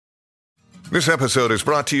This episode is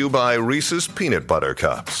brought to you by Reese's Peanut Butter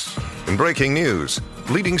Cups. In breaking news,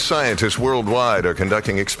 leading scientists worldwide are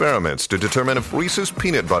conducting experiments to determine if Reese's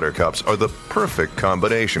Peanut Butter Cups are the perfect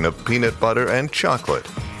combination of peanut butter and chocolate.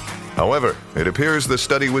 However, it appears the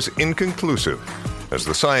study was inconclusive, as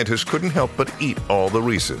the scientists couldn't help but eat all the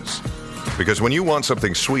Reese's. Because when you want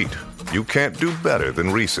something sweet, you can't do better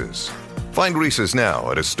than Reese's. Find Reese's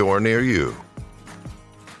now at a store near you.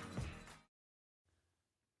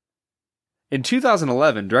 In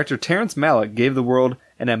 2011, director Terrence Malick gave the world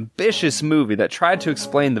an ambitious movie that tried to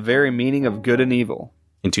explain the very meaning of good and evil.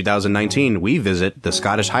 In 2019, we visit the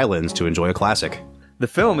Scottish Highlands to enjoy a classic. The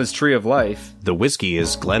film is Tree of Life. The whiskey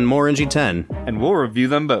is Glenmorangie 10. And we'll review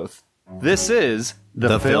them both. This is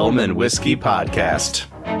the Film and Whiskey Podcast.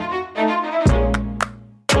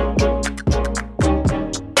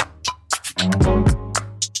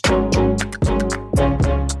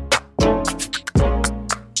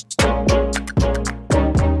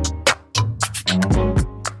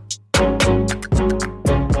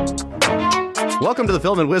 Welcome to the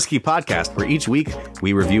Film and Whiskey Podcast, where each week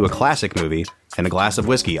we review a classic movie and a glass of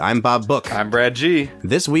whiskey. I'm Bob Book. I'm Brad G.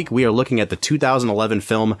 This week we are looking at the 2011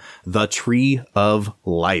 film, The Tree of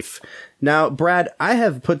Life. Now, Brad, I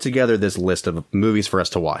have put together this list of movies for us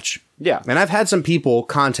to watch. Yeah. And I've had some people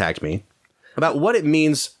contact me about what it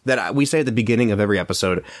means that we say at the beginning of every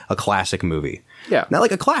episode, a classic movie. Yeah. Now,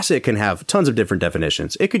 like, a classic can have tons of different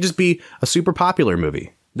definitions. It could just be a super popular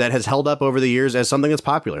movie that has held up over the years as something that's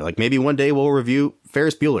popular. Like, maybe one day we'll review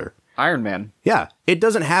Ferris Bueller. Iron Man. Yeah. It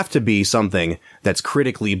doesn't have to be something that's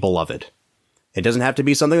critically beloved. It doesn't have to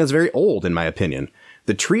be something that's very old, in my opinion.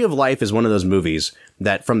 The Tree of Life is one of those movies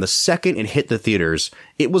that from the second it hit the theaters,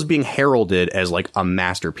 it was being heralded as like a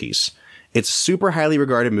masterpiece. It's a super highly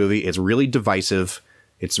regarded movie. It's really divisive.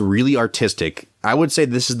 It's really artistic. I would say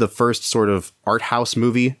this is the first sort of art house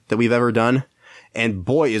movie that we've ever done. And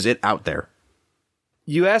boy, is it out there.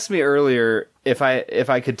 You asked me earlier if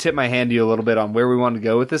I could tip my hand to you a little bit on where we wanted to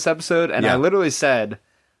go with this episode, and Yeah. I literally said,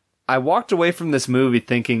 I walked away from this movie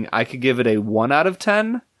thinking I could give it a 1 out of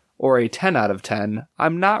 10 or a 10 out of 10.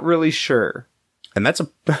 I'm not really sure. And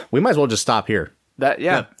we might as well just stop here.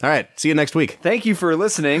 Yeah. All right. See you next week. Thank you for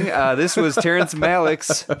listening. This was Terrence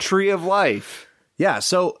Malick's Tree of Life. Yeah.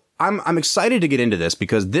 So I'm excited to get into this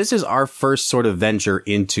because this is our first sort of venture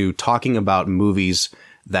into talking about movies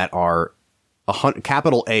that are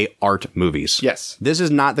capital A art movies. Yes. This is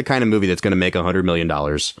not the kind of movie that's going to make $100 million.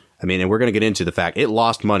 I mean, and we're going to get into the fact it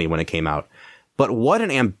lost money when it came out. But what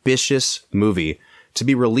an ambitious movie to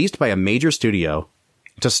be released by a major studio,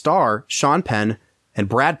 to star Sean Penn and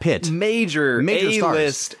Brad Pitt. Major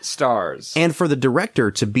A-list stars. And for the director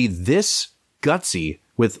to be this gutsy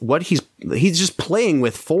with what he's just playing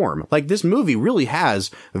with form. Like, this movie really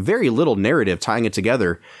has very little narrative tying it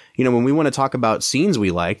together. You know, when we want to talk about scenes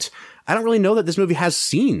we liked, I don't really know that this movie has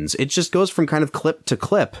scenes. It just goes from kind of clip to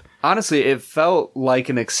clip. Honestly, it felt like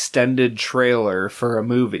an extended trailer for a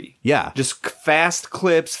movie. Yeah. Just fast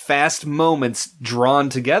clips, fast moments drawn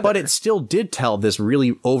together. But it still did tell this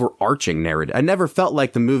really overarching narrative. I never felt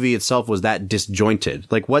like the movie itself was that disjointed.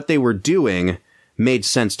 Like, what they were doing made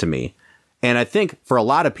sense to me. And I think for a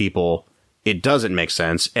lot of people, it doesn't make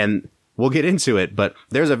sense. And we'll get into it, but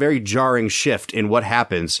there's a very jarring shift in what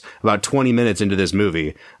happens about 20 minutes into this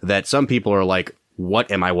movie that some people are like,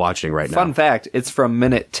 what am I watching right now? Fun fact, it's from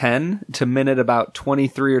minute 10 to minute about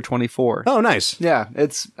 23 or 24. Oh, nice. Yeah,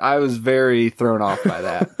 I was very thrown off by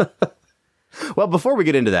that. Well, before we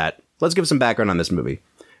get into that, let's give some background on this movie.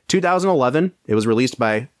 2011, it was released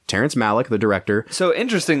by Terrence Malick, the director. So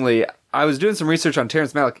interestingly, I was doing some research on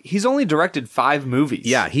Terrence Malick. He's only directed 5 movies.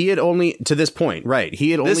 Yeah, he had only, to this point, right.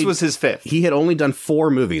 This was his 5th. He had only done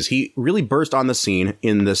 4 movies. He really burst on the scene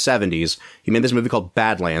in the 70s. He made this movie called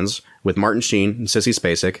Badlands with Martin Sheen and Sissy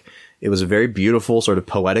Spacek. It was a very beautiful, sort of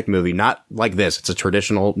poetic movie. Not like this. It's a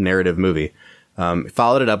traditional narrative movie.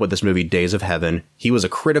 Followed it up with this movie, Days of Heaven. He was a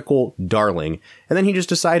critical darling. And then he just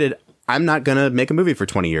decided, I'm not going to make a movie for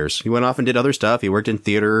 20 years. He went off and did other stuff. He worked in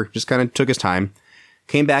theater, just kind of took his time.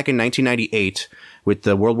 Came back in 1998 with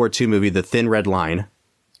the World War II movie, The Thin Red Line,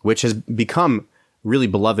 which has become really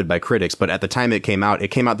beloved by critics. But at the time it came out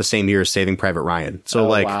the same year as Saving Private Ryan. So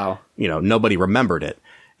wow. You know, nobody remembered it.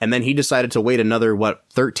 And then he decided to wait another,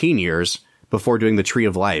 13 years before doing The Tree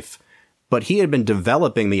of Life. But he had been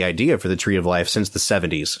developing the idea for The Tree of Life since the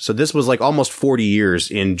 70s. So this was like almost 40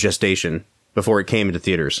 years in gestation before it came into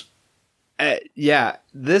theaters. Yeah,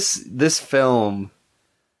 this film,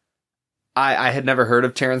 I had never heard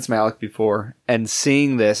of Terrence Malick before, and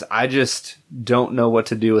seeing this, I just don't know what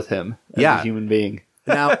to do with him as a human being.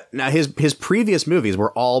 Now his previous movies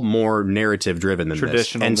were all more narrative driven than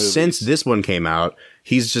Traditional this. And movies. since this one came out,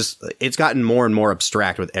 it's gotten more and more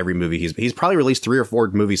abstract with every movie. He's probably released 3 or 4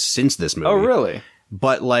 movies since this movie. Oh, really?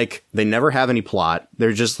 But like they never have any plot.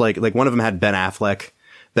 They're just like one of them had Ben Affleck.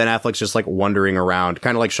 Ben Affleck's just like wandering around,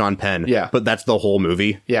 kind of like Sean Penn. Yeah. But that's the whole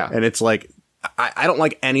movie. Yeah. And it's like I don't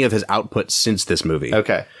like any of his output since this movie.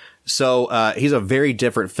 Okay. So he's a very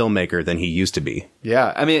different filmmaker than he used to be.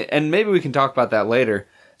 Yeah, I mean, and maybe we can talk about that later.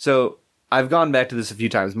 So I've gone back to this a few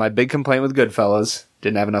times. My big complaint with Goodfellas,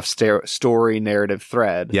 didn't have enough story narrative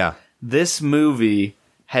thread. Yeah. This movie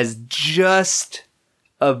has just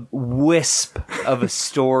a wisp of a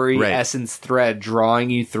story Right. essence thread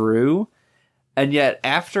drawing you through. And yet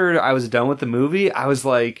after I was done with the movie, I was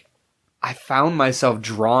like, I found myself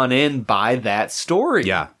drawn in by that story.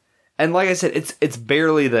 Yeah. And like I said, it's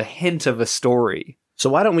barely the hint of a story. So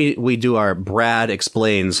why don't we do our Brad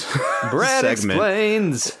Explains Brad segment.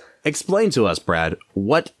 explains. Explain to us, Brad,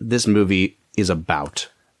 what this movie is about.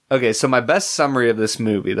 Okay, so my best summary of this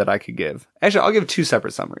movie that I could give. Actually, I'll give 2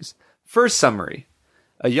 separate summaries. First summary.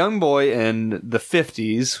 A young boy in the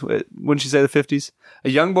 50s, wouldn't you say the 50s? A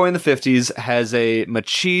young boy in the 50s has a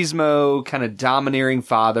machismo, kind of domineering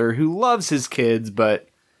father who loves his kids, but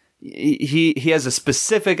he has a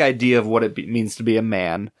specific idea of what it means to be a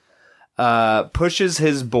man. Pushes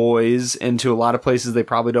his boys into a lot of places they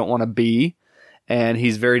probably don't want to be, and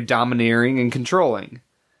he's very domineering and controlling.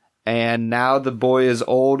 And now the boy is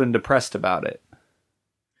old and depressed about it.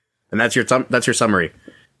 And that's your summary.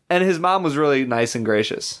 And his mom was really nice and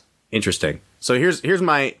gracious. Interesting. So here's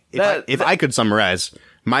my if I could summarize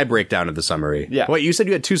my breakdown of the summary. Yeah. Wait, you said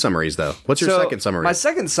you had 2 summaries though. What's your So, second summary? My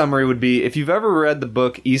second summary would be, if you've ever read the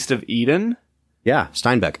book East of Eden, Yeah,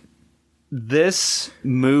 Steinbeck. this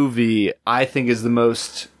movie, I think, is the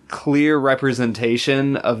most clear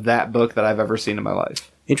representation of that book that I've ever seen in my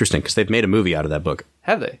life. Interesting, because they've made a movie out of that book.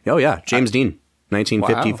 Have they? Oh yeah, James Dean,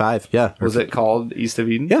 1955. Yeah. Was it called East of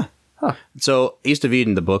Eden? Yeah. So East of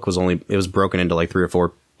Eden, the book was broken into like 3 or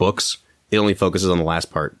 4 books. It only focuses on the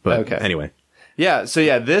last part. But Okay. anyway. Yeah, so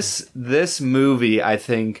yeah, this movie, I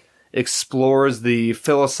think, explores the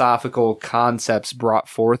philosophical concepts brought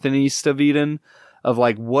forth in East of Eden of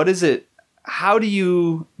like, what is it, how do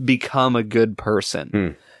you become a good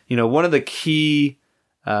person? You know, one of the key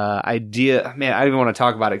idea, man, I don't even want to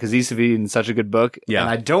talk about it because East of Eden is such a good book, Yeah. and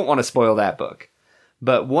I don't want to spoil that book.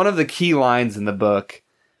 But one of the key lines in the book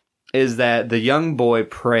is that the young boy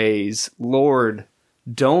prays, Lord,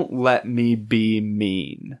 don't let me be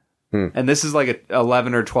mean. And this is like an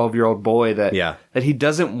 11 or 12-year-old boy that he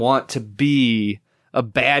doesn't want to be a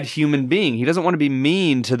bad human being. He doesn't want to be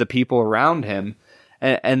mean to the people around him.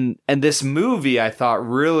 And this movie, I thought,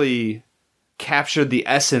 really captured the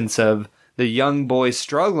essence of the young boy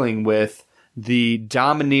struggling with the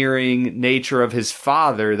domineering nature of his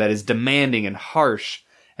father that is demanding and harsh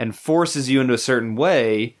and forces you into a certain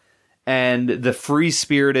way, and the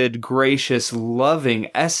free-spirited, gracious, loving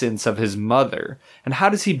essence of his mother. And how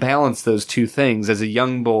does he balance those two things as a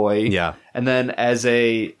young boy? Yeah. And then as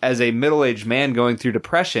a middle-aged man going through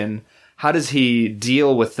depression, how does he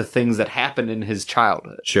deal with the things that happened in his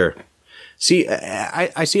childhood? Sure. See,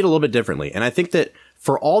 I see it a little bit differently. And I think that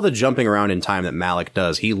for all the jumping around in time that Malick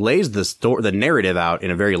does, he lays the narrative out in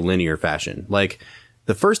a very linear fashion. Like,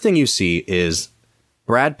 the first thing you see is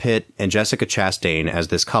Brad Pitt and Jessica Chastain as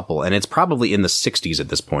this couple, and it's probably in the 60s at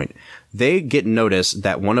this point. They get notice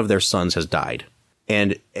that one of their sons has died.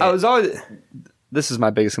 And I was always... This is my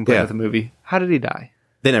biggest complaint Yeah. with the movie. How did he die?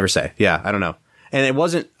 they never say. Yeah, I don't know. And it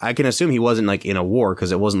wasn't, I can assume he wasn't like in a war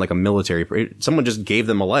because it wasn't like a military. Someone just gave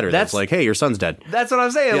them a letter that's like, hey, your son's dead. That's what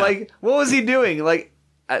I'm saying. Yeah. Like, what was he doing? Like,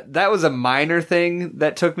 that was a minor thing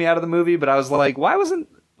that took me out of the movie, but I was like, why wasn't,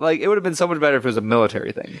 like, it would have been so much better if it was a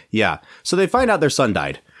military thing. Yeah. So they find out their son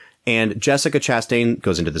died. And Jessica Chastain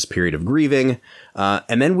goes into this period of grieving.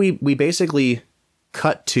 And then we basically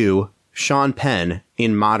cut to Sean Penn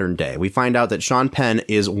in modern day. We find out that Sean Penn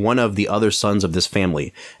is one of the other sons of this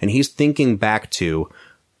family. And he's thinking back to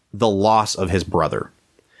the loss of his brother.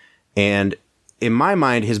 And in my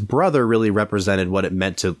mind, his brother really represented what it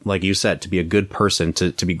meant to, like you said, to be a good person,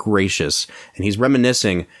 to be gracious. And he's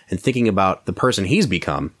reminiscing and thinking about the person he's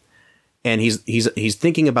become. And he's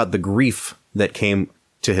thinking about the grief that came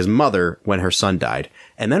to his mother when her son died.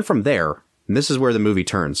 And then from there, and this is where the movie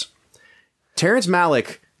turns, Terrence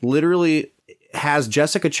Malick literally has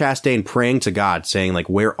Jessica Chastain praying to God, saying, like,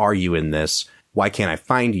 where are you in this? Why can't I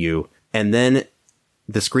find you? And then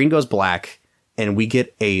the screen goes black and we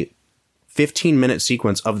get a 15-minute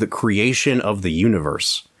sequence of the creation of the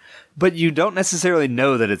universe. But you don't necessarily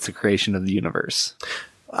know that it's a creation of the universe.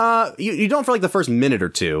 You don't for like the first minute or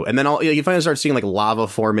two, and then you finally start seeing like lava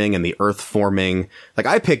forming and the earth forming. Like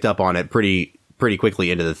I picked up on it pretty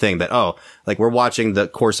quickly into the thing that, oh, like we're watching the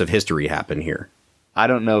course of history happen here. I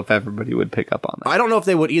don't know if everybody would pick up on that. I don't know if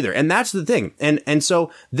they would either. And that's the thing. And so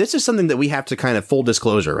this is something that we have to kind of full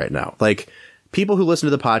disclosure right now. Like people who listen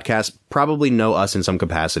to the podcast probably know us in some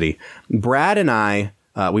capacity. Brad and I,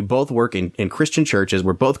 we both work in Christian churches.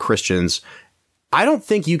 We're both Christians. I don't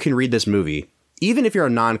think you can read this movie, even if you're a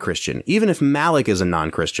non-Christian, even if Malik is a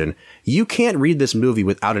non-Christian, you can't read this movie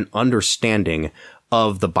without an understanding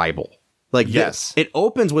of the Bible. Like, yes, it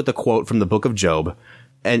opens with a quote from the book of Job.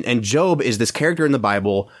 And Job is this character in the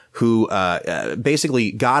Bible who,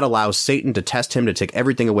 basically God allows Satan to test him, to take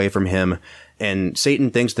everything away from him. And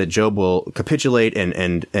Satan thinks that Job will capitulate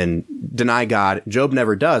and deny God. Job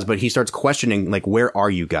never does, but he starts questioning, like, where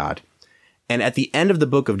are you, God? And at the end of the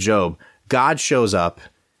book of Job, God shows up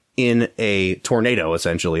in a tornado,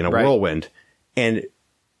 essentially, in a whirlwind, and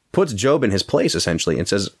puts Job in his place, essentially, and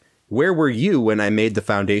says, where were you when I made the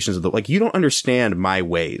foundations of like, you don't understand my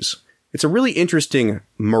ways. It's a really interesting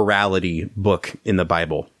morality book in the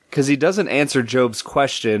Bible. Because he doesn't answer Job's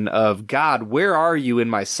question of, God, where are you in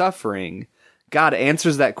my suffering? God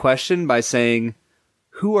answers that question by saying,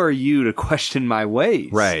 who are you to question my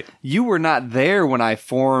ways? Right. You were not there when I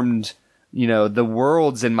formed, the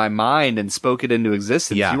worlds in my mind and spoke it into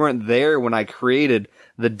existence. Yeah. You weren't there when I created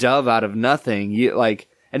the dove out of nothing.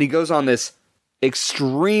 And he goes on this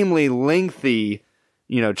extremely lengthy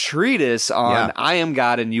treatise on I am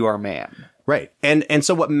God and you are man. Right. And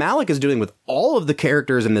so what Malik is doing with all of the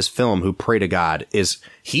characters in this film who pray to God is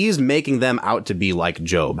he's making them out to be like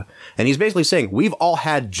Job. And he's basically saying we've all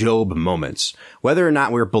had Job moments, whether or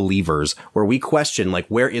not we're believers, where we question, like,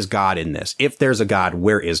 where is God in this? If there's a God,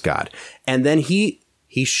 where is God? And then he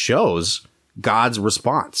shows God's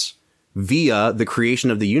response via the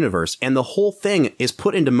creation of the universe. And the whole thing is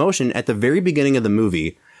put into motion at the very beginning of the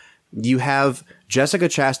movie. You have Jessica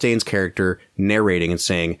Chastain's character narrating and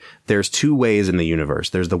saying, there's two ways in the universe.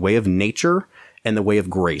 There's the way of nature and the way of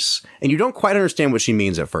grace. And you don't quite understand what she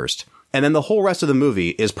means at first. And then the whole rest of the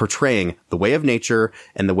movie is portraying the way of nature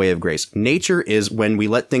and the way of grace. Nature is when we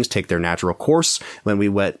let things take their natural course, when we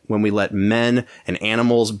let men and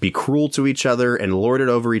animals be cruel to each other and lord it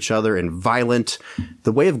over each other and violent.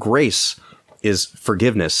 The way of grace is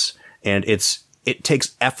forgiveness, and it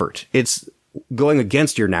takes effort. It's going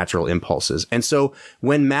against your natural impulses. And so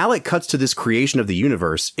when Malik cuts to this creation of the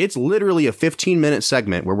universe, it's literally a 15-minute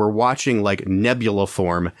segment where we're watching like nebula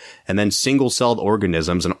form and then single-celled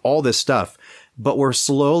organisms and all this stuff. But we're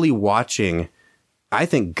slowly watching, I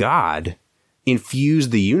think, God infuse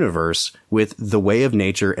the universe with the way of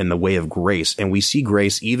nature and the way of grace. And we see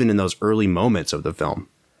grace even in those early moments of the film.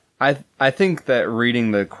 I think that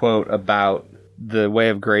reading the quote about the way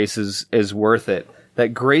of grace is worth it.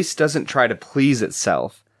 That grace doesn't try to please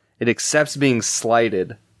itself. It accepts being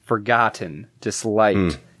slighted, forgotten,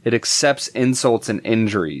 disliked. It accepts insults and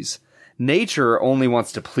injuries. Nature only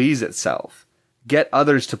wants to please itself, get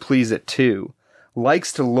others to please it too,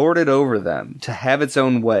 likes to lord it over them, to have its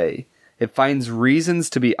own way. It finds reasons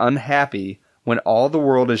to be unhappy when all the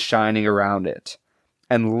world is shining around it,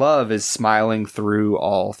 and love is smiling through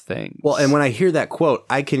all things. Well, and when I hear that quote,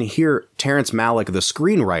 I can hear Terrence Malick, the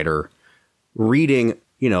screenwriter, reading,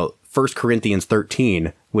 1 Corinthians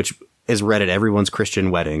 13, which is read at everyone's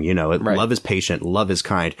Christian wedding. Right. Love is patient, love is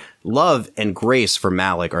kind. Love and grace for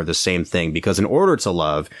Malick are the same thing, because in order to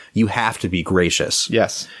love, you have to be gracious.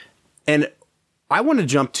 Yes. And I want to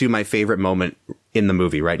jump to my favorite moment in the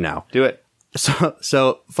movie right now. Do it.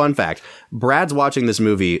 So fun fact, Brad's watching this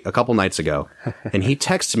movie a couple nights ago, and he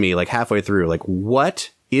texts me like halfway through, like, what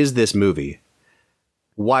is this movie?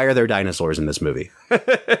 Why are there dinosaurs in this movie?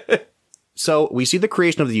 So we see the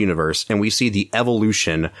creation of the universe, and we see the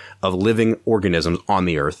evolution of living organisms on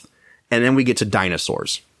the earth. And then we get to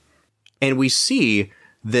dinosaurs. And we see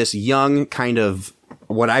this young kind of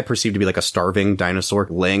what I perceive to be like a starving dinosaur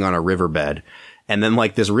laying on a riverbed. And then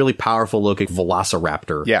like this really powerful looking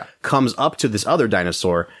velociraptor comes up to this other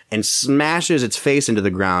dinosaur and smashes its face into the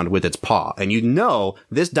ground with its paw. And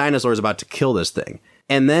this dinosaur is about to kill this thing.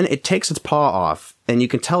 And then it takes its paw off, and you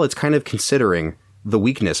can tell it's kind of considering the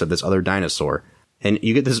weakness of this other dinosaur. And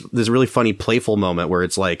you get this really funny, playful moment where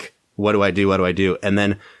it's like, what do I do? What do I do? And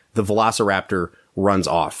then the velociraptor runs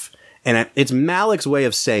off. And it's Malick's way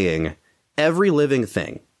of saying every living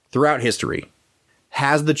thing throughout history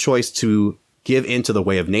has the choice to give into the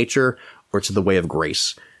way of nature or to the way of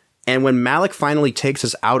grace. And when Malick finally takes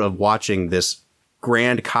us out of watching this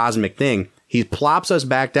grand cosmic thing, he plops us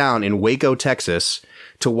back down in Waco, Texas,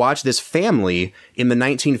 to watch this family in the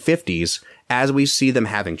 1950s as we see them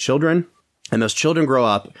having children, and those children grow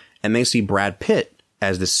up and they see Brad Pitt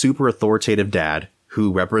as this super authoritative dad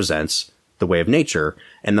who represents the way of nature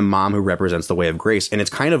and the mom who represents the way of grace. And it's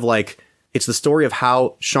kind of like, it's the story of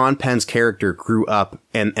how Sean Penn's character grew up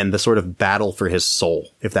and the sort of battle for his soul,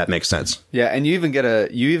 if that makes sense. Yeah, and you even get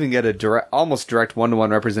a direct, almost direct one-to-one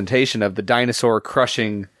representation of the dinosaur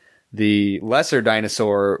crushing the lesser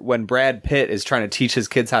dinosaur when Brad Pitt is trying to teach his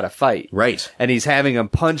kids how to fight. Right. And he's having him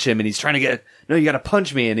punch him, and he's trying to get, no, you got to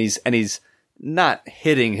punch me, and he's not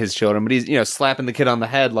hitting his children, but he's slapping the kid on the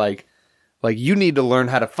head like you need to learn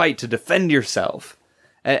how to fight to defend yourself.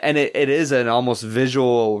 And it is an almost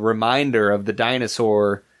visual reminder of the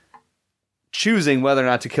dinosaur choosing whether or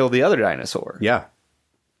not to kill the other dinosaur. Yeah.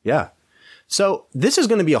 Yeah. So this is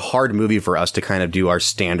going to be a hard movie for us to kind of do our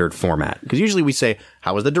standard format. Because usually we say,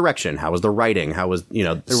 how was the direction? How was the writing? How was,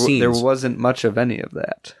 the scenes? There wasn't much of any of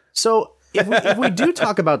that. So if we do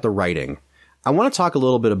talk about the writing, I want to talk a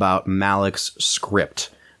little bit about Malick's script.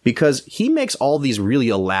 Because he makes all these really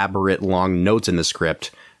elaborate long notes in the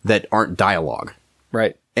script that aren't dialogue.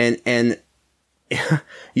 Right. And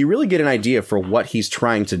you really get an idea for what he's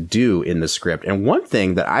trying to do in the script. And one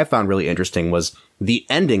thing that I found really interesting was the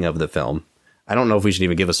ending of the film. I don't know if we should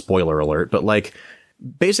even give a spoiler alert, but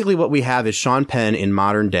basically what we have is Sean Penn in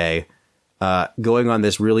modern day going on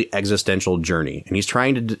this really existential journey. And he's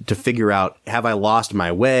trying to figure out, have I lost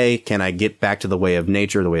my way? Can I get back to the way of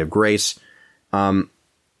nature, the way of grace? And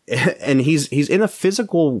he's in the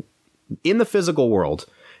physical world.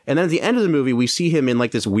 And then at the end of the movie, we see him in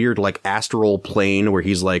this weird astral plane where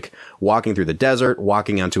he's walking through the desert,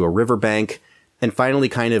 walking onto a riverbank, and finally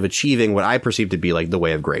kind of achieving what I perceive to be the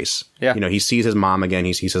way of grace. Yeah. He sees his mom again.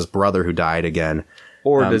 He sees his brother who died again.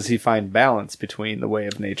 Or does he find balance between the way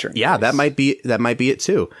of nature and yeah, grace? that might be it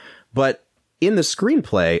too. But in the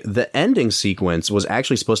screenplay, the ending sequence was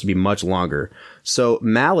actually supposed to be much longer. So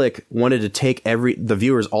Malick wanted to take the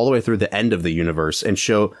viewers all the way through the end of the universe and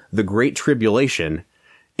show the Great Tribulation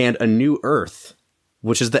and a new earth,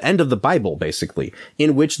 which is the end of the Bible, basically,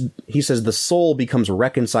 in which he says the soul becomes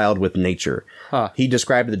reconciled with nature. Huh. He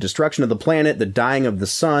described the destruction of the planet, the dying of the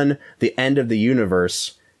sun, the end of the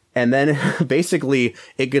universe. And then basically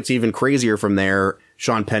it gets even crazier from there.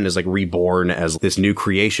 Sean Penn is reborn as this new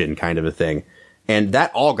creation kind of a thing. And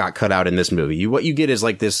that all got cut out in this movie. What you get is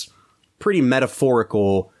this pretty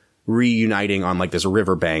metaphorical reuniting on this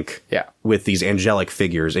riverbank with these angelic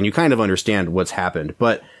figures. And you kind of understand what's happened.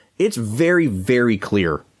 But it's very, very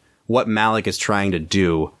clear what Malick is trying to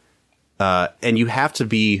do. And you have to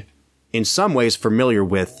be, in some ways, familiar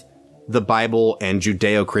with the Bible and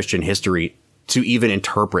Judeo-Christian history to even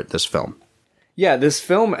interpret this film. Yeah, this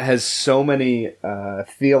film has so many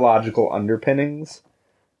theological underpinnings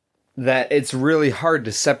that it's really hard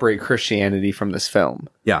to separate Christianity from this film.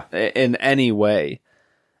 Yeah. In any way.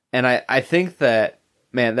 And I think that,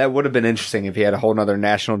 man, that would have been interesting if he had a whole nother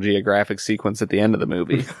National Geographic sequence at the end of the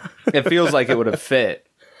movie. It feels like it would have fit.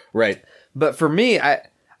 Right. But for me, I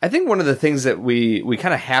think one of the things that we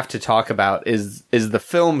kind of have to talk about is the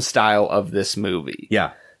film style of this movie.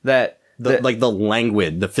 Yeah. That the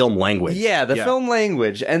language, the film language. Yeah, the film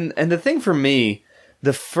language. And the thing for me,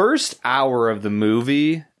 the first hour of the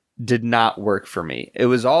movie did not work for me. It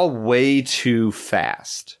was all way too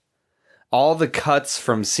fast. All the cuts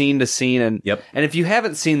from scene to scene. And if you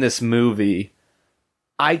haven't seen this movie,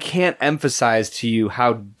 I can't emphasize to you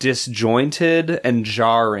how disjointed and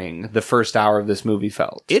jarring the first hour of this movie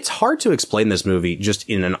felt. It's hard to explain this movie just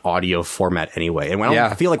in an audio format anyway. And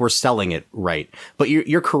I feel like we're selling it right. But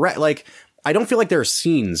you're correct. I don't feel like there are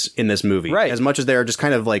scenes in this movie as much as there are just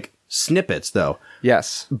kind of snippets, though.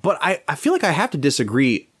 Yes. But I feel like I have to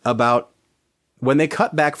disagree about when they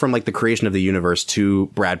cut back from the creation of the universe to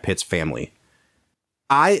Brad Pitt's family.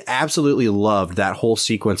 I absolutely loved that whole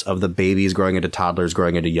sequence of the babies growing into toddlers,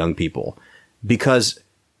 growing into young people, because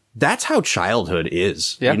that's how childhood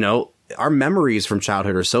is. Yeah. Our memories from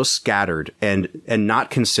childhood are so scattered and not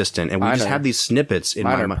consistent. And we just have these snippets in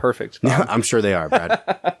my mind. Mine are perfect. Yeah, I'm sure they are,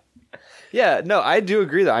 Brad. Yeah, no, I do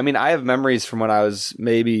agree though. I mean, I have memories from when I was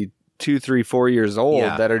maybe 2, 3, 4 years old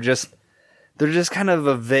that are they're just kind of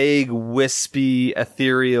a vague, wispy,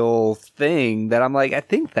 ethereal thing that I'm I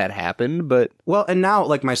think that happened, but... Well, and now,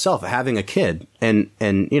 myself, having a kid, and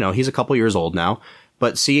he's a couple years old now,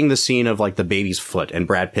 but seeing the scene of, the baby's foot and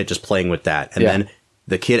Brad Pitt just playing with that, and then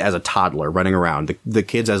the kid as a toddler running around, the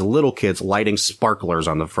kids as little kids lighting sparklers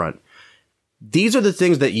on the front. These are the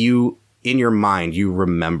things that in your mind, you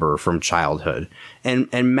remember from childhood.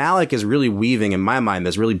 And Malick is really weaving, in my mind,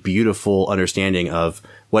 this really beautiful understanding of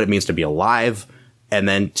what it means to be alive, and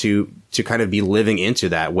then to to kind of be living into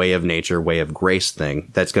that way of nature, way of grace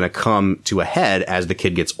thing that's going to come to a head as the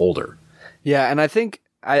kid gets older. Yeah, and I think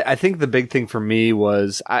the big thing for me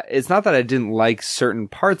was it's not that I didn't like certain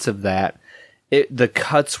parts of that. The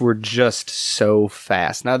cuts were just so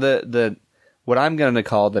fast. Now the what I'm going to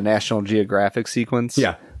call the National Geographic sequence,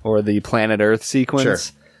 or the Planet Earth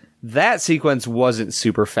sequence, that sequence wasn't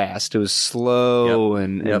super fast. It was slow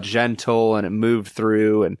and gentle, and it moved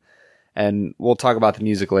through. And we'll talk about the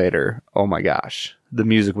music later. Oh my gosh, the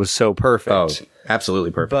music was so perfect. Oh,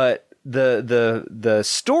 absolutely perfect. But the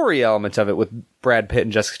story element of it with Brad Pitt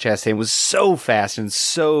and Jessica Chastain was so fast, and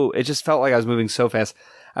so it just felt like I was moving so fast.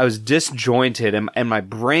 I was disjointed, and my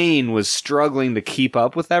brain was struggling to keep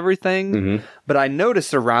up with everything. Mm-hmm. But I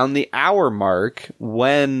noticed around the hour mark,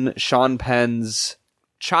 when Sean Penn's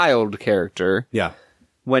child character,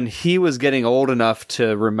 when he was getting old enough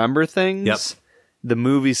to remember things, the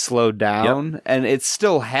movie slowed down, and it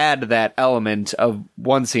still had that element of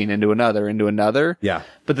one scene into another. Yeah.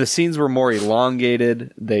 But the scenes were more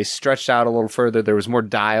elongated. They stretched out a little further. There was more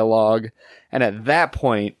dialogue. And at that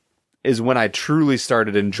point is when I truly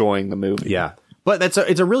started enjoying the movie. Yeah. But it's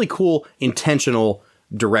a really cool, intentional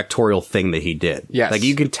directorial thing that he did. Yes. Like,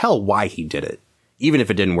 you can tell why he did it, even if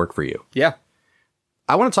it didn't work for you. Yeah.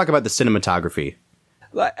 I want to talk about the cinematography.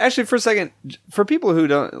 Actually, for a second, for people who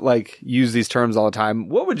don't use these terms all the time,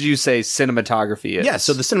 what would you say cinematography is? Yeah,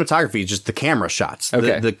 so the cinematography is just the camera shots,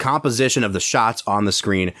 okay. the composition of the shots on the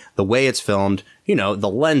screen, the way it's filmed,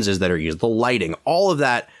 the lenses that are used, the lighting, all of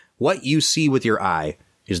that. What you see with your eye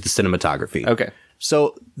is the cinematography. Okay.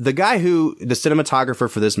 So the cinematographer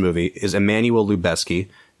for this movie is Emmanuel Lubezki,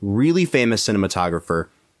 really famous cinematographer.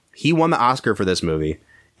 He won the Oscar for this movie.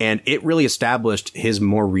 And it really established his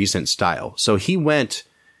more recent style. So he's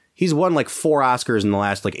won like 4 Oscars in the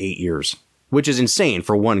last 8 years, which is insane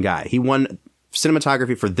for one guy. He won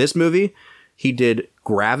cinematography for this movie. He did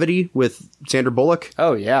Gravity with Sandra Bullock.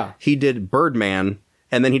 Oh, yeah. He did Birdman,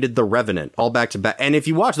 and then he did The Revenant, all back to back. And if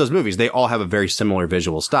you watch those movies, they all have a very similar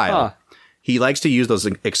visual style. Huh. He likes to use those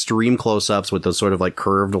extreme close-ups with those sort of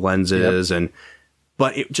curved lenses,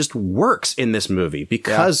 but it just works in this movie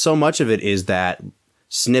because so much of it is that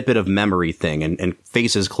snippet of memory thing and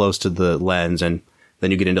faces close to the lens, and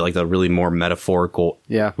then you get into the really more metaphorical,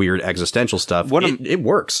 weird existential stuff. It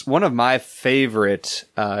works. One of my favorite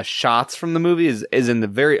shots from the movie is in the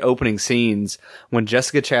very opening scenes when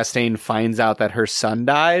Jessica Chastain finds out that her son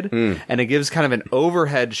died, and it gives kind of an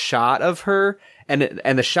overhead shot of her, and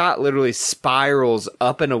the shot literally spirals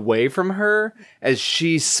up and away from her as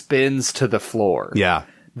she spins to the floor. Yeah.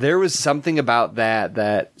 There was something about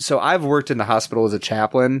that. So I've worked in the hospital as a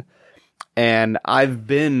chaplain, and I've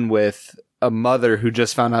been with a mother who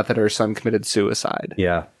just found out that her son committed suicide.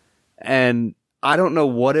 Yeah. And I don't know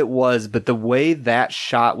what it was, but the way that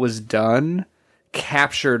shot was done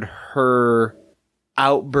captured her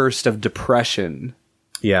outburst of depression.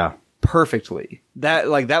 Yeah. Perfectly. That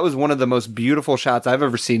was one of the most beautiful shots I've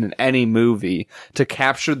ever seen in any movie to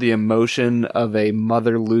capture the emotion of a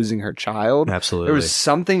mother losing her child. Absolutely. There was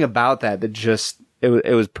something about that just,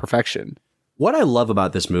 it was perfection. What I love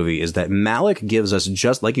about this movie is that Malick gives us,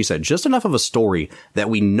 just like you said, just enough of a story that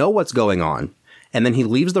we know what's going on, and then he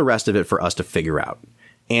leaves the rest of it for us to figure out.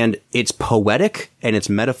 And it's poetic and it's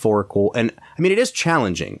metaphorical, and I mean, it is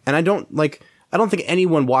challenging. And I don't think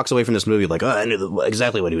anyone walks away from this movie I knew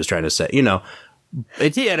exactly what he was trying to say.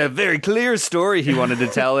 He had a very clear story he wanted to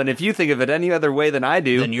tell, and if you think of it any other way than I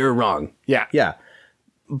do, then you're wrong. Yeah. Yeah.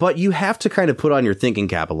 But you have to kind of put on your thinking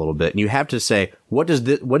cap a little bit, and you have to say, what does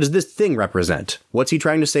this thing represent? What's he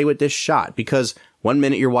trying to say with this shot? Because one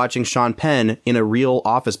minute you're watching Sean Penn in a real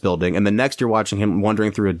office building, and the next you're watching him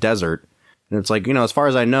wandering through a desert. And it's as far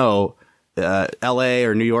as I know, LA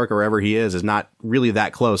or New York or wherever he is not really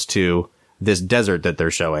that close to this desert that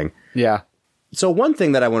they're showing. Yeah. So one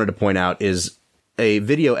thing that I wanted to point out is a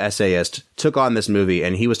video essayist took on this movie,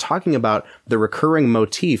 and he was talking about the recurring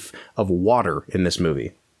motif of water in this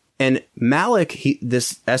movie. And Malick,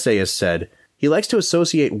 this essayist said, he likes to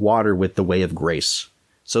associate water with the way of grace.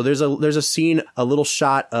 So there's a scene, a little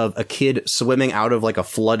shot of a kid swimming out of a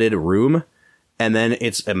flooded room, and then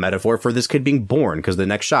it's a metaphor for this kid being born, because the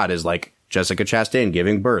next shot is Jessica Chastain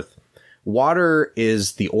giving birth. Water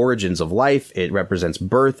is the origins of life. It represents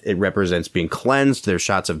birth. It represents being cleansed. There's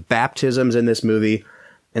shots of baptisms in this movie.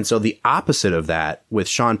 And so the opposite of that with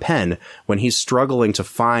Sean Penn, when he's struggling to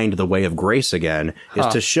find the way of grace again, is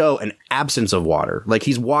to show an absence of water.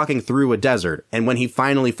 He's walking through a desert, and when he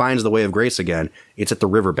finally finds the way of grace again, it's at the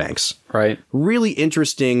riverbanks. Right. Really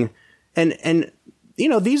interesting. And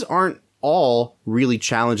these aren't all really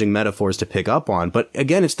challenging metaphors to pick up on. But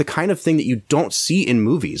again, it's the kind of thing that you don't see in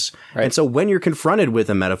movies. Right. And so when you're confronted with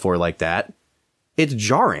a metaphor like that, it's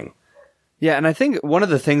jarring. Yeah, and I think one of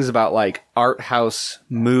the things about like art house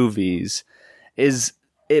movies is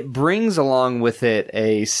it brings along with it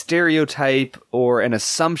a stereotype or an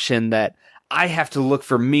assumption that I have to look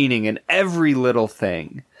for meaning in every little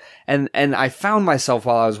thing. And I found myself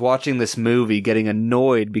while I was watching this movie getting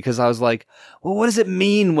annoyed because I was like, well, what does it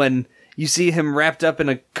mean when you see him wrapped up in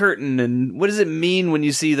a curtain? And what does it mean when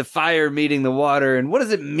you see the fire meeting the water? And what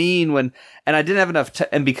does it mean when... And I didn't have enough...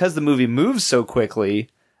 and because the movie moves so quickly,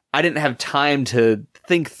 I didn't have time to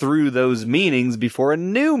think through those meanings before a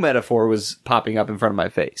new metaphor was popping up in front of my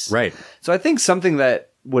face. Right. So I think something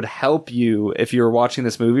that would help you if you're watching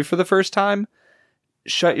this movie for the first time,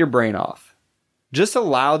 shut your brain off. Just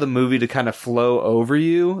allow the movie to kind of flow over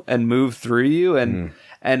you and move through you and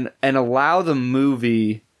allow the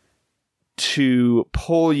movie to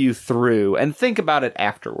pull you through and think about it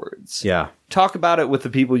afterwards. Yeah. Talk about it with the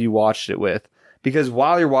people you watched it with. Because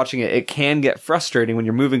while you're watching it, it can get frustrating when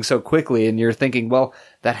you're moving so quickly and you're thinking, well,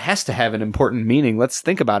 that has to have an important meaning. Let's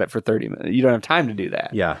think about it for 30 minutes. You don't have time to do that.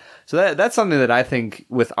 Yeah. So that's something that I think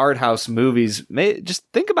with art house movies, just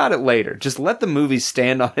think about it later. Just let the movie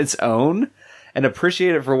stand on its own and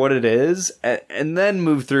appreciate it for what it is, and then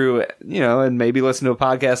move through, and maybe listen to a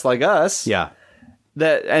podcast like us. Yeah.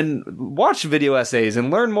 And watch video essays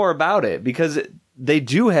and learn more about it because they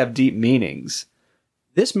do have deep meanings.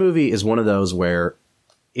 This movie is one of those where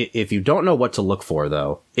if you don't know what to look for,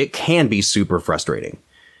 though, it can be super frustrating.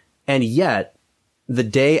 And yet, the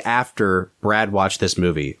day after Brad watched this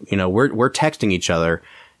movie, we're texting each other,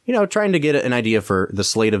 trying to get an idea for the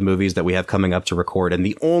slate of movies that we have coming up to record. And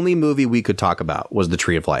the only movie we could talk about was The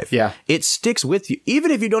Tree of Life. Yeah. It sticks with you.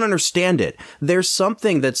 Even if you don't understand it, there's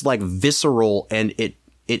something that's like visceral and it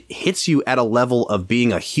hits you at a level of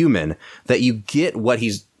being a human that you get what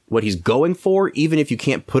he's going for, even if you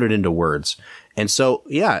can't put it into words. And so,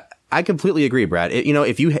 yeah, I completely agree, Brad.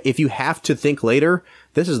 If you have to think later,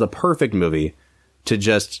 this is the perfect movie to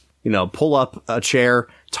just, pull up a chair,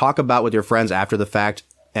 talk about with your friends after the fact.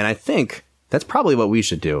 And I think that's probably what we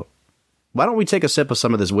should do. Why don't we take a sip of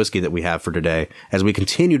some of this whiskey that we have for today as we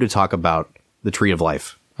continue to talk about The Tree of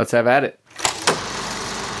Life? Let's have at it.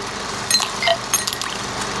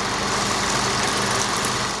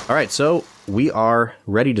 All right, so we are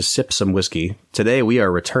ready to sip some whiskey. Today we are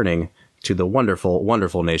returning to the wonderful,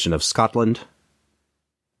 wonderful nation of Scotland.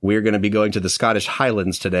 We're going to be going to the Scottish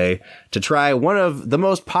Highlands today to try one of the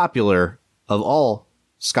most popular of all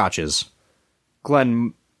scotches.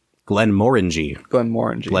 Glenmorangie.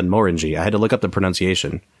 Glenmorangie. I had to look up the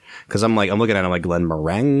pronunciation because I'm looking at it, I'm like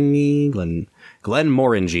Glenmorangie.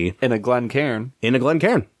 In a Glencairn. In a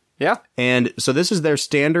Glencairn. Yeah. And so this is their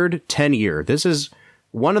standard 10-year. This is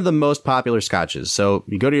one of the most popular scotches. So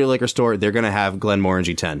you go to your liquor store, they're going to have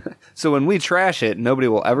Glenmorangie 10. So when we trash it, nobody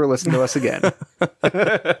will ever listen to us again.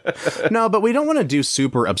 No, but we don't want to do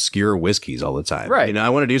super obscure whiskeys all the time. Right. I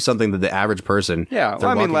want to do something that the average person... Yeah.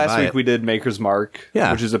 Well, last week we did Maker's Mark,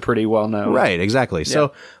 which is a pretty well-known... Right, exactly. Yeah.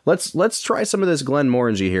 So let's try some of this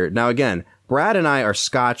Glenmorangie here. Now, again, Brad and I are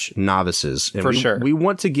Scotch novices. And sure. We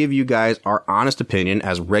want to give you guys our honest opinion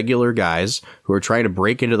as regular guys who are trying to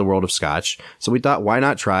break into the world of Scotch. So we thought, why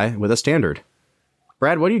not try with a standard?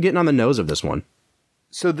 Brad, what are you getting on the nose of this one?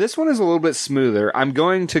 So this one is a little bit smoother. I'm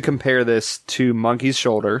going to compare this to Monkey's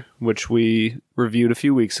Shoulder, which we reviewed a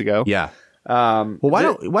few weeks ago. Yeah. Well, why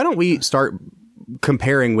don't we start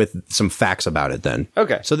comparing with some facts about it then?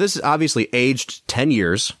 Okay. So this is obviously aged 10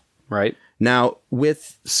 years. Right. Now,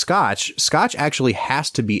 with Scotch actually has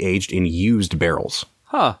to be aged in used barrels.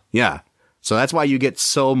 Huh. Yeah. So that's why you get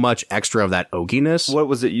so much extra of that oakiness. What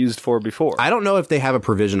was it used for before? I don't know if they have a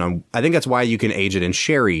provision on... I think that's why you can age it in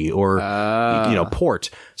sherry or, port.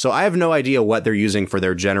 So I have no idea what they're using for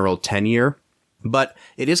their general 10-year, but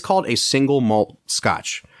it is called a single malt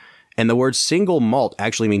Scotch. And the word single malt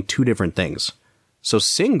actually means two different things. So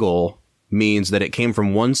single means that it came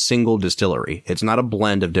from one single distillery. It's not a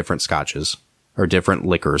blend of different scotches or different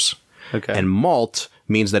liquors. Okay. And malt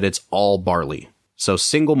means that it's all barley. So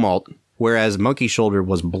single malt, whereas Monkey Shoulder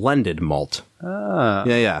was blended malt. Ah.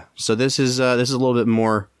 Yeah. So this is a little bit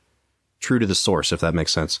more true to the source, if that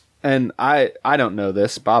makes sense. And I don't know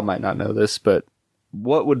this. Bob might not know this, but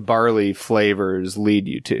what would barley flavors lead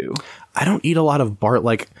you to? I don't eat a lot of barley.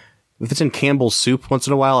 Like, if it's in Campbell's soup once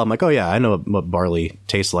in a while, I'm like, oh yeah, I know what barley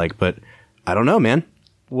tastes like, but I don't know, man.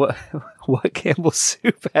 What Campbell's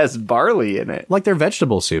soup has barley in it? Like their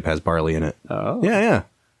vegetable soup has barley in it. Oh. Yeah.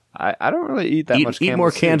 I don't really eat that much Campbell's Eat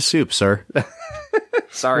more soup. canned soup, sir.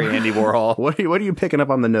 Sorry, Andy Warhol. What are you picking up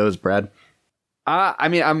on the nose, Brad? I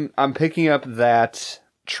mean, I'm picking up that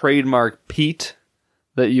trademark peat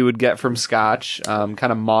that you would get from Scotch, kind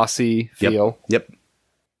of mossy feel. Yep.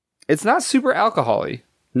 It's not super alcohol-y.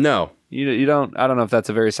 No. You don't. I don't know if that's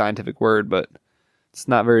a very scientific word, but it's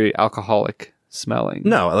not very alcoholic smelling.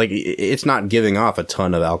 No, like it's not giving off a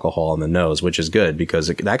ton of alcohol in the nose, which is good because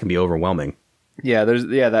that can be overwhelming. Yeah,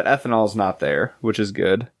 that ethanol's not there, which is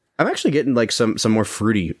good. I'm actually getting like some more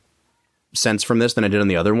fruity sense from this than I did on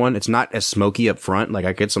the other one. It's not as smoky up front. Like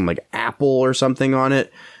I get some like apple or something on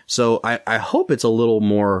it. So I hope it's a little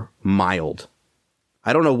more mild.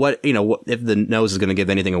 I don't know what if the nose is going to give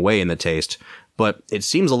anything away in the taste, but it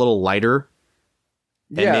seems a little lighter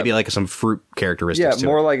and maybe like some fruit characteristics. Yeah,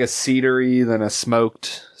 more like a cedary than a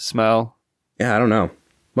smoked smell. Yeah, I don't know.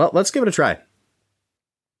 Well, let's give it a try.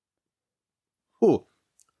 Ooh.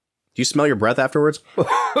 Do you smell your breath afterwards?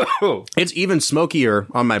 It's even smokier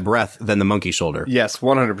on my breath than the monkey shoulder. Yes,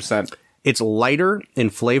 100%. It's lighter in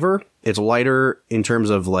flavor. It's lighter in terms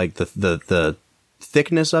of like the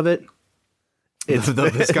thickness of it. It's the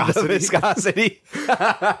viscosity. The viscosity.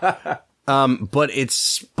 But it's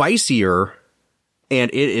spicier and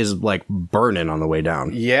it is like burning on the way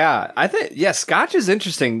down. Yeah, I think Scotch is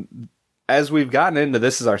interesting. As we've gotten into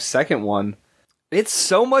this is our second one. It's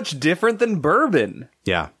so much different than bourbon.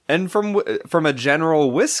 Yeah. And from a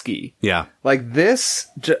general whiskey. Yeah. Like this,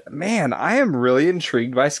 man, I am really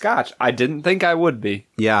intrigued by Scotch. I didn't think I would be.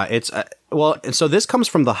 Yeah, it's so this comes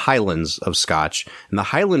from the Highlands of Scotch, and the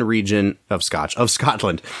Highland region of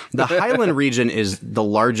Scotland. The Highland region is the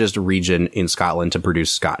largest region in Scotland to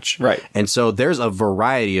produce Scotch. Right. And so there's a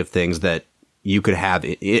variety of things that you could have.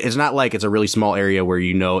 It's not like it's a really small area where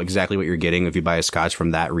you know exactly what you're getting if you buy a Scotch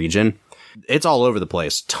from that region. It's all over the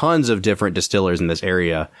place. Tons of different distillers in this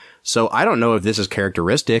area. So I don't know if this is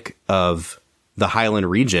characteristic of the Highland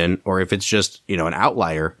region or if it's just, an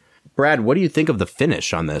outlier. Brad, what do you think of the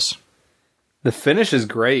finish on this? The finish is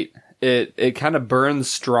great. It kind of burns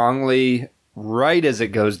strongly right as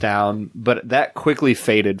it goes down, but that quickly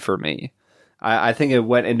faded for me. I think it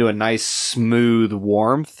went into a nice smooth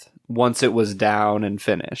warmth once it was down and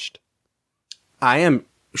finished. I am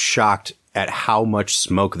shocked at how much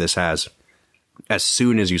smoke this has as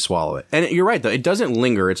soon as you swallow it. And you're right, though. It doesn't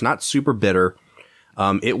linger. It's not super bitter.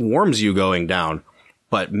 It warms you going down.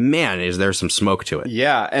 But man, is there some smoke to it.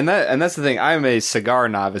 Yeah, and that's the thing. I'm a cigar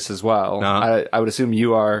novice as well. Uh-huh. I would assume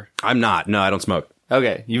you are. I'm not. No, I don't smoke.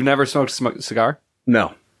 Okay. You've never smoked a cigar?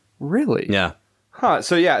 No. Really? Yeah. Huh.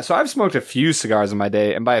 So I've smoked a few cigars in my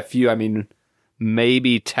day. And by a few, I mean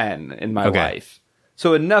maybe 10 in my life.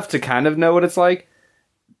 So enough to kind of know what it's like.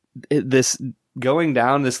 This going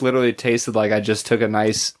down, this literally tasted like I just took a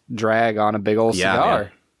nice drag on a big old cigar.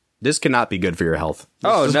 Man. This cannot be good for your health.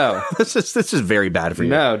 No. This is very bad for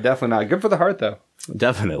you. No, definitely not. Good for the heart, though.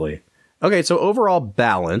 Definitely. Okay, so overall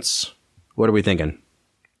balance, what are we thinking?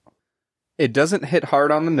 It doesn't hit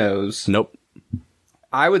hard on the nose. Nope.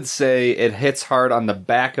 I would say it hits hard on the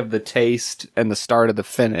back of the taste and the start of the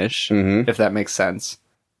finish, if that makes sense.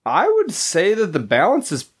 I would say that the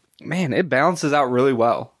balance is, man, it balances out really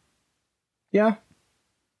well. Yeah.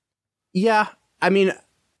 Yeah. I mean,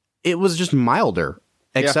 it was just milder,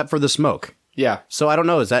 except for the smoke. Yeah. So I don't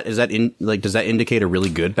know. Does that indicate a really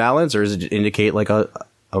good balance, or does it indicate like a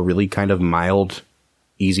really kind of mild,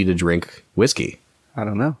 easy to drink whiskey? I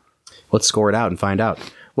don't know. Let's score it out and find out.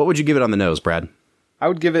 What would you give it on the nose, Brad? I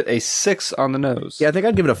would give it a 6 on the nose. Yeah, I think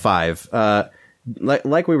I'd give it a 5.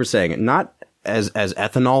 Like we were saying, not as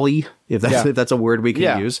ethanol-y, if that's a word we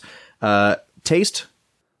can use. Taste?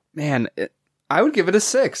 Man, I would give it a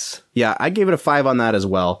 6. Yeah, I gave it a 5 on that as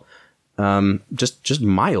well. Just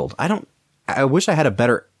mild. I wish I had a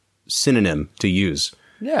better synonym to use.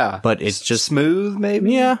 Yeah. But it's just smooth,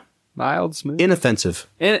 maybe? Yeah. Mild, smooth. Inoffensive.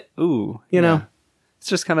 You know. It's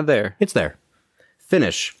just kind of there. It's there.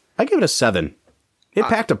 Finish. I give it a 7. It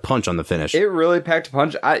packed a punch on the finish. It really packed a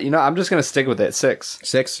punch. I'm just going to stick with it. 6.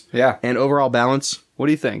 6? Yeah. And overall balance? What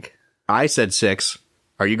do you think? I said 6.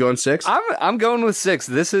 Are you going 6? I'm going with 6.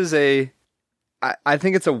 This is I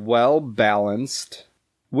think it's a well-balanced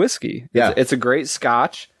whiskey. Yeah. It's a great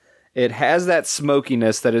Scotch. It has that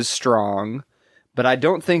smokiness that is strong, but I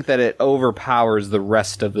don't think that it overpowers the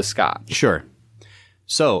rest of the Scotch. Sure.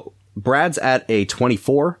 So, Brad's at a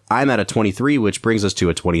 24. I'm at a 23, which brings us to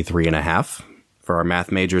a 23.5 for our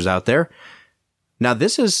math majors out there. Now,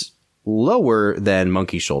 this is lower than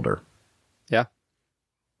Monkey Shoulder. Yeah.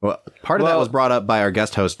 Well, part of that was brought up by our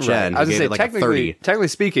guest host, Jen. Right. I was who going to say, gave it like a 30. technically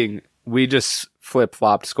speaking, we just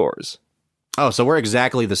flip-flopped scores. Oh, so we're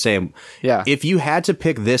exactly the same. Yeah. If you had to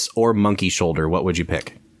pick this or Monkey Shoulder, what would you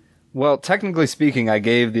pick? Well, technically speaking, I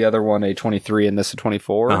gave the other one a 23 and this a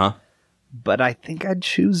 24. Uh-huh. But I think I'd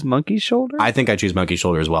choose Monkey Shoulder. I think I choose Monkey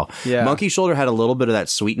Shoulder as well. Yeah. Monkey Shoulder had a little bit of that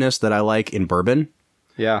sweetness that I like in bourbon.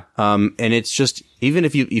 Yeah. And it's just, even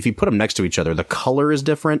if you put them next to each other, the color is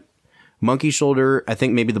different. Monkey Shoulder, I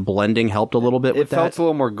think maybe the blending helped a little bit with that. It felt a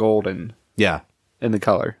little more golden Yeah. in the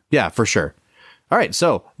color. Yeah, for sure. All right,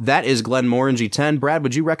 so that is Glenmorangie 10. Brad,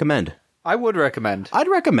 would you recommend? I would recommend. I'd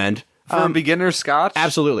recommend. For a beginner scotch?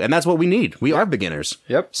 Absolutely, and that's what we need. We are beginners.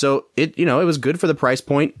 Yep. So it was good for the price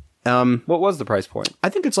point. What was the price point? I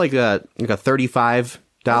think it's like a $35.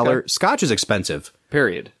 Okay. Scotch is expensive.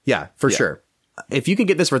 Period. Yeah, for sure. If you can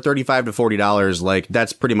get this for $35 to $40, like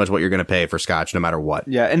that's pretty much what you're going to pay for Scotch, no matter what.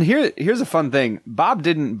 Yeah, and here's a fun thing. Bob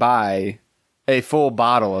didn't buy a full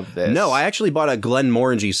bottle of this. No, I actually bought a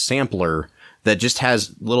Glenmorangie sampler that just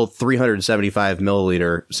has little 375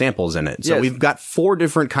 milliliter samples in it. So Yes. we've got 4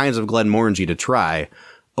 different kinds of Glenmorangie to try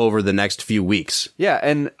over the next few weeks. Yeah,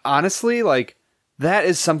 and honestly, like, that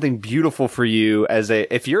is something beautiful for you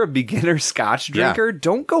if you're a beginner scotch drinker,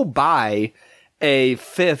 don't go buy a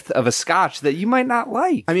fifth of a scotch that you might not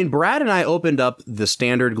like. I mean, Brad and I opened up the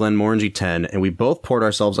standard Glenmorangie 10 and we both poured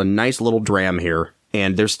ourselves a nice little dram here.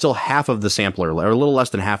 And there's still half of the sampler, or a little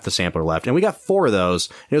less than half the sampler left. And we got 4 of those.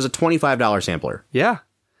 And it was a $25 sampler. Yeah.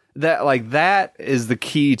 That is the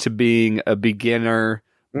key to being a beginner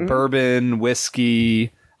bourbon,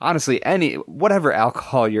 whiskey, honestly, whatever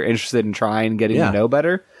alcohol you're interested in trying, getting to know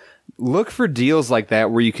better. Look for deals like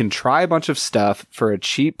that where you can try a bunch of stuff for a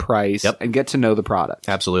cheap price and get to know the product.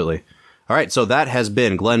 Absolutely. All right, so that has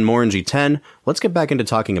been Glenmorangie 10. Let's get back into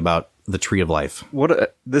talking about the Tree of Life.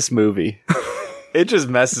 This movie. It just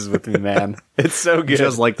messes with me, man. It's so good.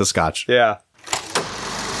 Just like the Scotch. Yeah.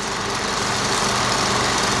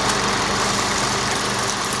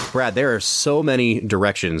 Brad, there are so many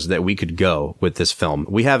directions that we could go with this film.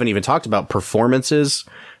 We haven't even talked about performances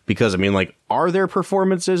because, I mean, like, are there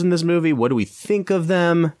performances in this movie? What do we think of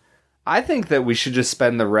them? I think that we should just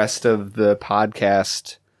spend the rest of the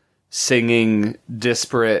podcast singing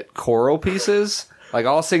disparate choral pieces. Like,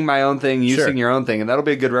 I'll sing my own thing, you sing your own thing, and that'll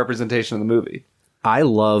be a good representation of the movie. I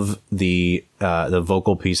love the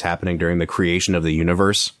vocal piece happening during the creation of the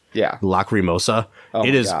universe. Yeah. Lacrimosa. Oh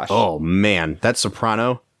it my is, gosh. oh man, that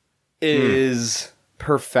soprano. Is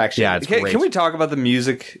perfection. Yeah, it's great. Can we talk about the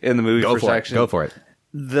music in the movie Go for a for it. section? Go for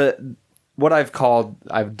it. What I've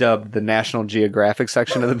dubbed the National Geographic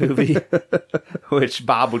section of the movie, which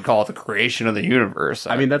Bob would call the creation of the universe.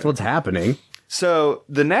 I mean, that's what's happening. So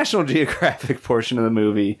the National Geographic portion of the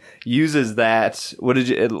movie uses that.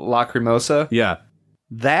 Lacrimosa? Yeah.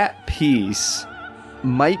 That piece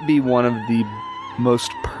might be one of the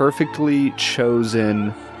most perfectly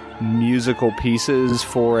chosen musical pieces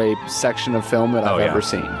for a section of film that I've ever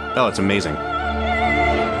seen. Oh, it's amazing.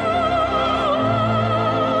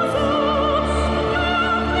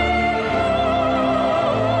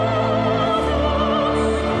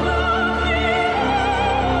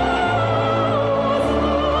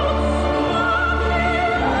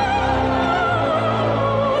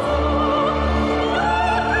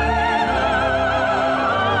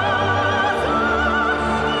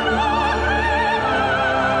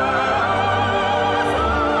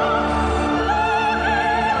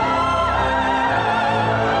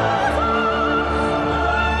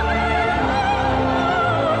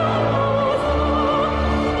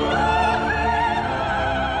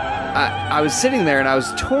 I was sitting there and I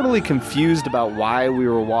was totally confused about why we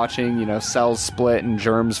were watching, cells split and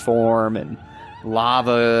germs form and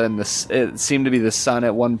lava, and it seemed to be the sun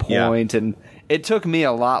at one point. And it took me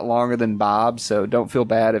a lot longer than Bob, so don't feel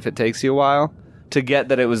bad if it takes you a while to get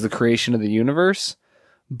that it was the creation of the universe.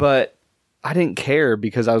 But I didn't care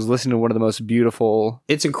because I was listening to one of the most beautiful,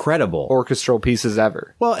 it's incredible orchestral pieces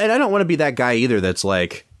ever. Well, and I don't want to be that guy either that's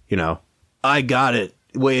like, I got it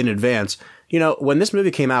way in advance. When this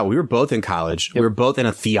movie came out, we were both in college. Yep. We were both in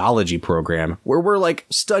a theology program where we're like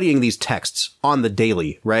studying these texts on the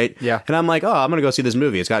daily, right? Yeah. And I'm like, I'm going to go see this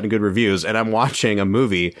movie. It's gotten good reviews. And I'm watching a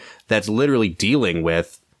movie that's literally dealing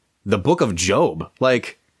with the book of Job.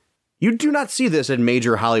 Like, you do not see this in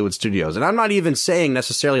major Hollywood studios. And I'm not even saying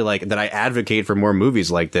necessarily like that I advocate for more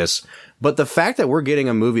movies like this. But the fact that we're getting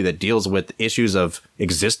a movie that deals with issues of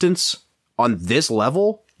existence on this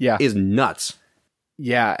level is nuts.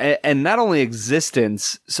 Yeah, and not only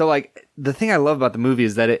existence. So, like, the thing I love about the movie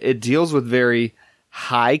is that it deals with very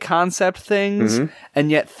high concept things, and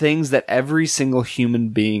yet things that every single human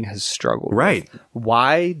being has struggled with.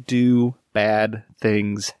 Why do bad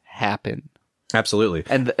things happen? Absolutely.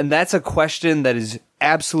 And that's a question that is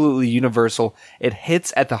absolutely universal. It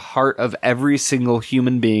hits at the heart of every single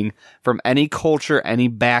human being from any culture, any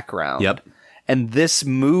background. Yep. And this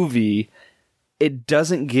movie, it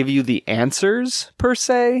doesn't give you the answers per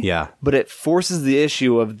se. Yeah. But it forces the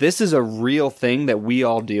issue of this is a real thing that we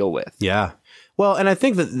all deal with. Yeah. Well, and I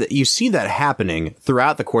think that you see that happening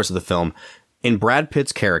throughout the course of the film in Brad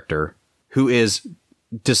Pitt's character, who is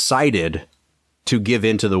decided to give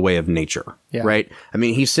into the way of nature, right? I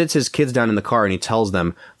mean, he sits his kids down in the car and he tells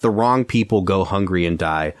them the wrong people go hungry and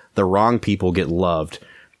die. The wrong people get loved.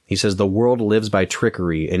 He says the world lives by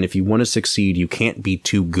trickery, and if you want to succeed, you can't be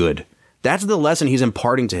too good. That's the lesson he's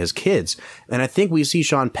imparting to his kids. And I think we see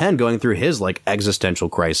Sean Penn going through his like existential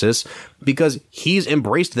crisis because he's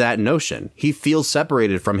embraced that notion. He feels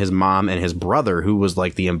separated from his mom and his brother, who was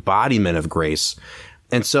like the embodiment of grace.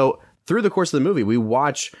 And so through the course of the movie, we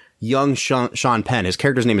watch young Sean Penn, his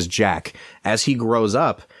character's name is Jack, as he grows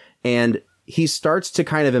up, and he starts to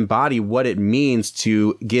kind of embody what it means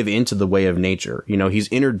to give into the way of nature. You know, he's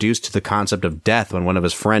introduced to the concept of death when one of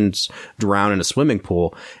his friends drowned in a swimming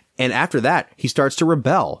pool. And after that, he starts to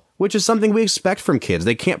rebel, which is something we expect from kids.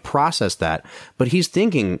 They can't process that. But he's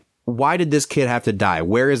thinking, why did this kid have to die?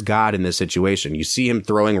 Where is God in this situation? You see him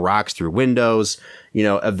throwing rocks through windows. You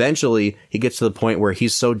know, eventually he gets to the point where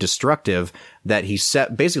he's so destructive that he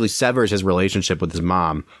basically severs his relationship with his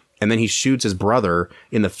mom. And then he shoots his brother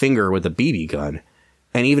in the finger with a BB gun.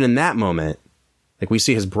 And even in that moment, like, we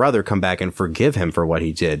see his brother come back and forgive him for what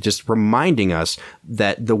he did, just reminding us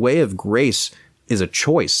that the way of grace is a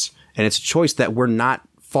choice. And it's a choice that we're not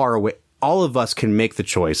far away. All of us can make the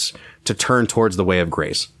choice to turn towards the way of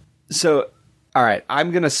grace. So, all right,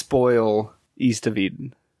 I'm going to spoil East of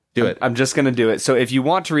Eden. Do it. I'm just going to do it. So if you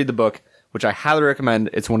want to read the book, which I highly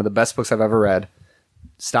recommend, it's one of the best books I've ever read,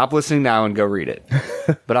 stop listening now and go read it.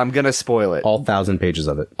 But I'm going to spoil it. All 1,000 pages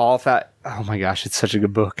of it. Oh my gosh, it's such a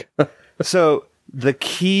good book. So the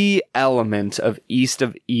key element of East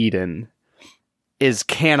of Eden is,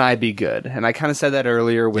 can I be good? And I kind of said that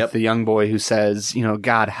earlier with the young boy who says, you know,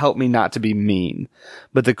 God, help me not to be mean.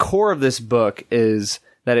 But the core of this book is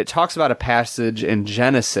that it talks about a passage in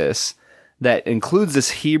Genesis that includes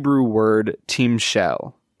this Hebrew word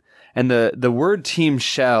timshel. And the word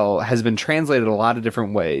timshel has been translated a lot of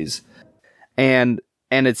different ways. And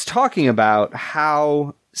it's talking about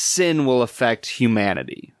how sin will affect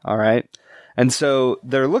humanity. All right. And so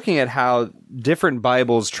they're looking at how different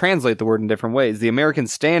Bibles translate the word in different ways. The American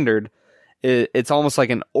Standard, it's almost like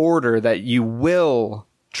an order that you will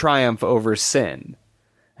triumph over sin.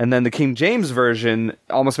 And then the King James Version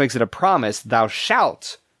almost makes it a promise, thou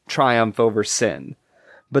shalt triumph over sin.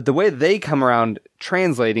 But the way they come around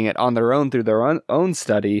translating it on their own through their own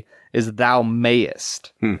study is thou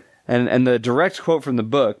mayest. And the direct quote from the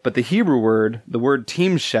book, but the Hebrew word, the word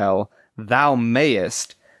timshel, thou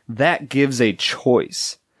mayest, that gives a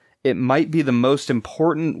choice. It might be the most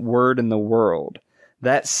important word in the world.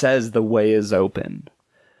 That says the way is open.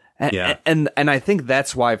 And I think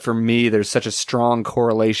that's why, for me, there's such a strong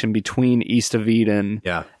correlation between East of Eden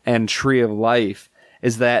and Tree of Life,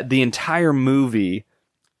 is that the entire movie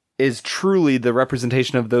is truly the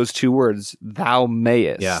representation of those two words, thou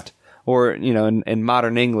mayest. Yeah. Or, you know, in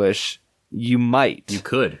modern English, you might. You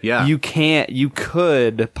could, yeah. You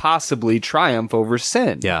could possibly triumph over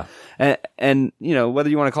sin. Yeah. And, you know, whether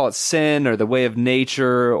you want to call it sin or the way of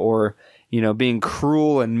nature or, you know, being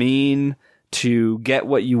cruel and mean to get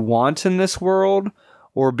what you want in this world,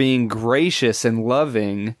 or being gracious and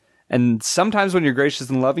loving. And sometimes when you're gracious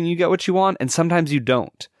and loving, you get what you want, and sometimes you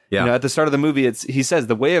don't. Yeah. You know, at the start of the movie, he says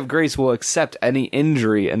the way of grace will accept any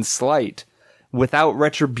injury and slight without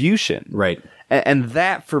retribution. Right. And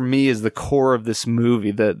that, for me, is the core of this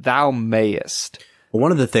movie, the thou mayest.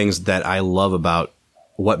 One of the things that I love about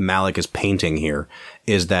what Malick is painting here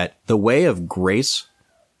is that the way of grace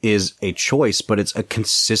is a choice, but it's a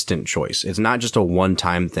consistent choice. It's not just a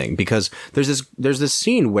one-time thing, because there's this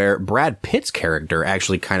scene where Brad Pitt's character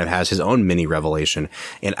actually kind of has his own mini revelation.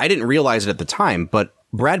 And I didn't realize it at the time, but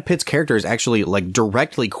Brad Pitt's character is actually like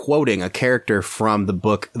directly quoting a character from the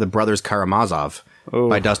book The Brothers Karamazov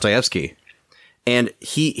by Dostoevsky. And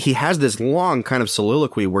he has this long kind of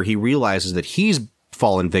soliloquy where he realizes that he's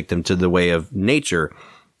fallen victim to the way of nature.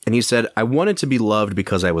 And he said, I wanted to be loved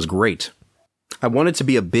because I was great. I wanted to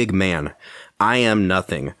be a big man. I am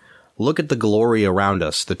nothing. Look at the glory around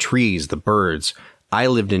us, the trees, the birds. I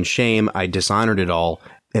lived in shame. I dishonored it all,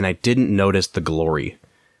 and I didn't notice the glory.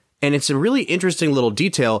 And it's a really interesting little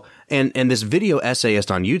detail. And this video essayist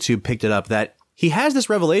on YouTube picked it up that he has this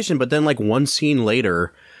revelation, but then like one scene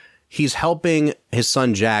later, he's helping his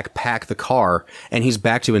son Jack pack the car, and he's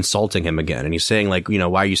back to insulting him again. And he's saying, like, you know,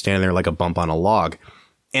 why are you standing there like a bump on a log?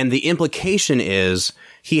 And the implication is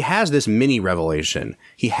he has this mini revelation.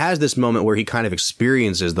 He has this moment where he kind of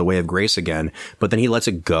experiences the way of grace again, but then he lets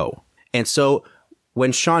it go. And so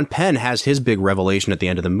when Sean Penn has his big revelation at the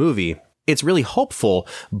end of the movie, it's really hopeful,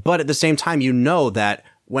 but at the same time, you know that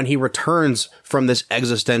when he returns from this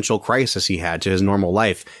existential crisis he had to his normal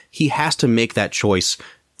life, he has to make that choice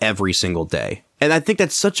every single day. And I think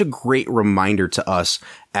that's such a great reminder to us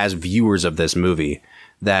as viewers of this movie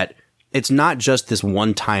that it's not just this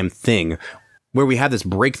one-time thing where we have this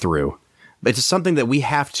breakthrough. It's something that we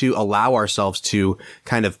have to allow ourselves to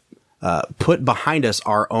kind of put behind us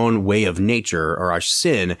our own way of nature or our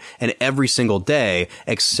sin, and every single day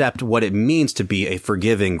accept what it means to be a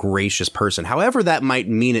forgiving, gracious person, however that might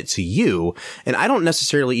mean it to you. And I don't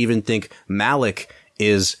necessarily even think Malick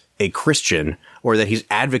is a Christian or that he's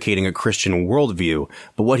advocating a Christian worldview.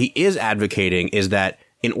 But what he is advocating is that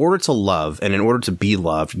in order to love and in order to be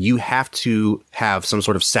loved, you have to have some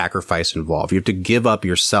sort of sacrifice involved. You have to give up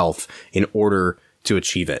yourself in order to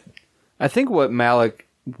achieve it. I think what Malick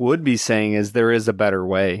would be saying is there is a better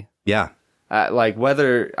way. Yeah. Like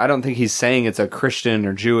whether, I don't think he's saying it's a Christian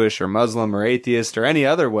or Jewish or Muslim or atheist or any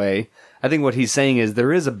other way. I think what he's saying is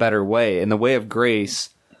there is a better way, and the way of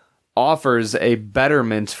grace offers a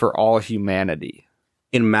betterment for all humanity.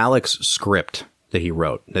 In Malick's script that he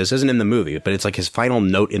wrote, this isn't in the movie, but it's like his final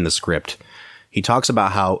note in the script. He talks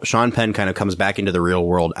about how Sean Penn kind of comes back into the real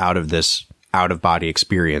world out of this out-of-body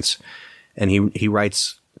experience. And he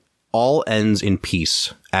writes, "All ends in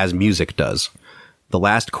peace, as music does. The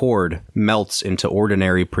last chord melts into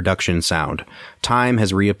ordinary production sound. Time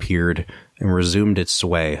has reappeared and resumed its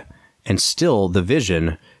sway. And still the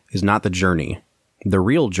vision is not the journey. The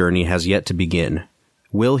real journey has yet to begin.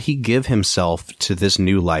 Will he give himself to this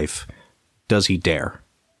new life? Does he dare?"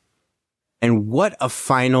 And what a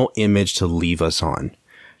final image to leave us on.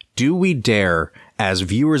 Do we dare, as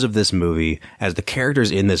viewers of this movie, as the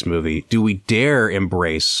characters in this movie, do we dare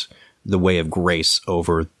embrace the way of grace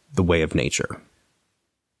over the way of nature?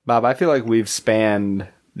 Bob, I feel like we've spanned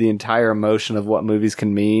the entire emotion of what movies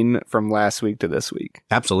can mean from last week to this week.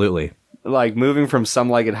 Absolutely. Like moving from Some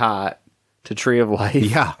Like It Hot to Tree of Life.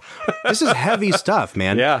 Yeah. This is heavy stuff,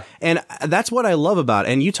 man. Yeah. And that's what I love about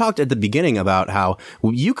it. And you talked at the beginning about how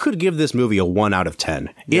you could give this movie a 1 out of 10.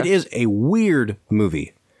 Yeah. It is a weird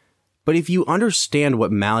movie. But if you understand what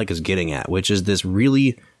Malick is getting at, which is this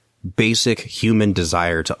really basic human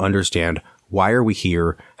desire to understand why are we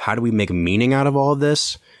here? How do we make meaning out of all of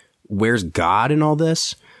this? Where's God in all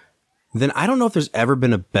this? Then I don't know if there's ever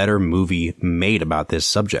been a better movie made about this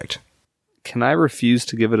subject. Can I refuse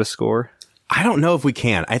to give it a score? I don't know if we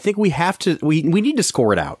can. I think we have to, we need to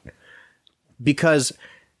score it out. Because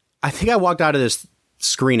I think I walked out of this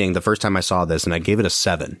screening the first time I saw this and I gave it a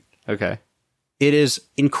 7. Okay. It is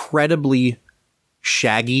incredibly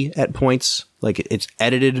shaggy at points. Like, it's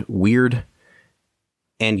edited weird.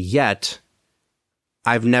 And yet,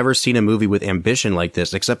 I've never seen a movie with ambition like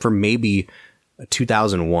this, except for maybe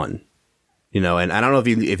 2001. You know, and I don't know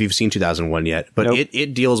if you've seen 2001 yet, but Nope.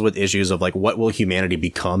 it deals with issues of like, what will humanity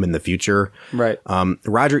become in the future? Right.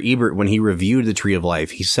 Roger Ebert, when he reviewed The Tree of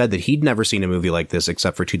Life, he said that he'd never seen a movie like this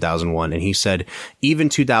except for 2001. And he said even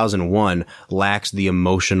 2001 lacks the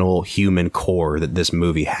emotional human core that this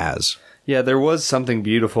movie has. Yeah, there was something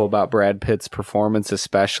beautiful about Brad Pitt's performance,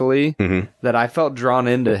 especially, that I felt drawn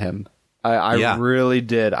into him. I Yeah. really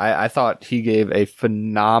did. I thought he gave a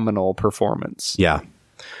phenomenal performance. Yeah.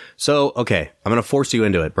 So, okay, I'm going to force you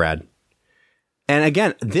into it, Brad. And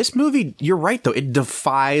again, this movie, you're right, though. It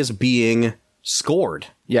defies being scored.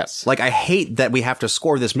 Yes. Like, I hate that we have to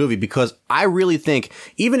score this movie because I really think,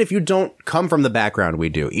 even if you don't come from the background we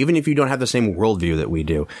do, even if you don't have the same worldview that we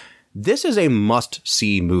do, this is a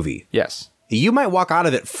must-see movie. Yes. You might walk out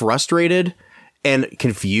of it frustrated and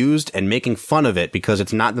confused and making fun of it because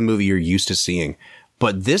it's not the movie you're used to seeing.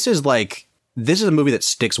 But this is a movie that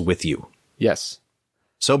sticks with you. Yes.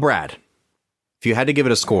 So, Brad, if you had to give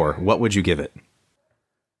it a score, what would you give it?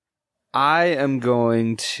 I am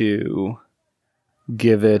going to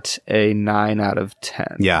give it a 9 out of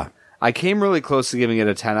 10. Yeah. I came really close to giving it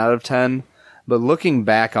a 10 out of 10, but looking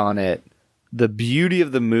back on it, the beauty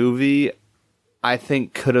of the movie, I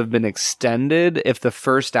think, could have been extended if the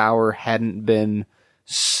first hour hadn't been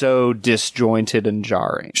so disjointed and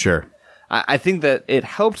jarring. Sure. I think that it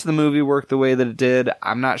helped the movie work the way that it did.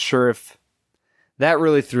 I'm not sure if that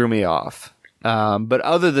really threw me off. But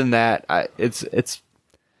other than that, it's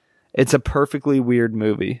a perfectly weird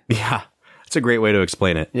movie. Yeah. It's a great way to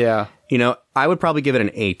explain it. Yeah. You know, I would probably give it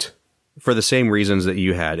an 8 for the same reasons that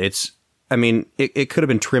you had. It could have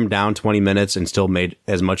been trimmed down 20 minutes and still made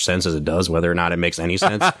as much sense as it does, whether or not it makes any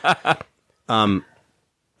sense. And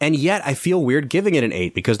yet I feel weird giving it an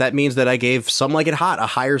 8 because that means that I gave Some Like It Hot a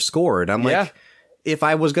higher score. And I'm like, if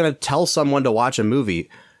I was going to tell someone to watch a movie,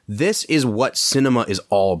 this is what cinema is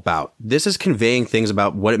all about. This is conveying things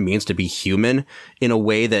about what it means to be human in a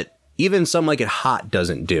way that even Some Like It Hot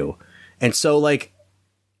doesn't do. And so, like,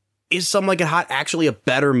 is Some Like It Hot actually a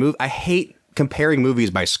better movie? I hate comparing movies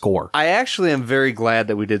by score. I actually am very glad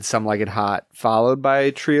that we did Some Like It Hot followed by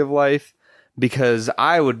Tree of Life, because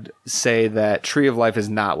I would say that Tree of Life is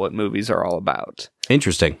not what movies are all about.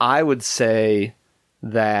 Interesting. I would say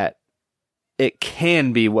that it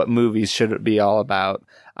can be what movies should be all about.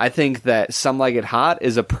 I think that Some Like It Hot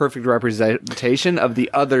is a perfect representation of the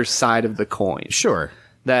other side of the coin. Sure.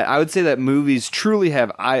 That I would say that movies truly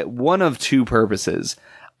have one of two purposes.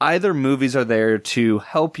 Either movies are there to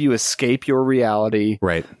help you escape your reality,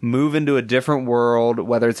 right, move into a different world,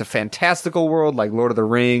 whether it's a fantastical world like Lord of the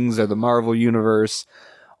Rings or the Marvel Universe,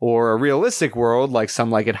 or a realistic world like Some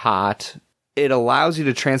Like It Hot. It allows you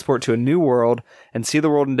to transport to a new world and see the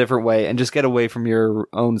world in a different way and just get away from your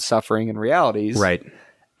own suffering and realities. Right.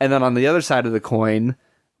 And then on the other side of the coin,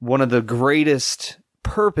 one of the greatest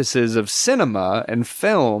purposes of cinema and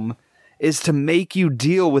film is to make you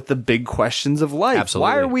deal with the big questions of life.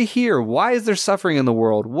 Absolutely. Why are we here? Why is there suffering in the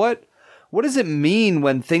world? What does it mean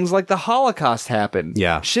when things like the Holocaust happen?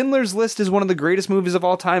 Yeah. Schindler's List is one of the greatest movies of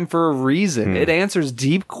all time for a reason. It answers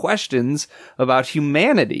deep questions about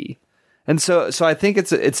humanity. And so I think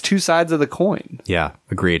it's two sides of the coin. Yeah,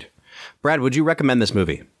 agreed. Brad, would you recommend this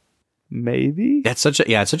movie? Maybe. It's such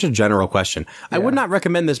a general question. I would not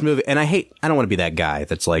recommend this movie, and I don't want to be that guy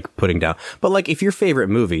that's like putting down. But like, if your favorite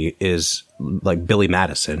movie is like Billy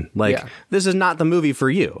Madison, like this is not the movie for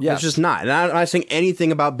you. Yes. It's just not. And I'm not saying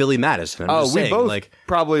anything about Billy Madison. I'm just we saying, both like,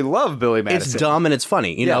 probably love Billy Madison. it's dumb and it's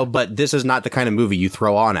funny, you know. But this is not the kind of movie you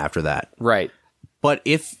throw on after that. Right. But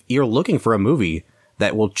if you're looking for a movie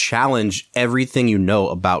that will challenge everything you know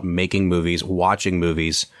about making movies, watching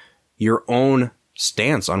movies, your own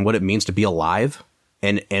stance on what it means to be alive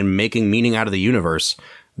and making meaning out of the universe,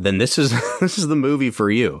 then this is the movie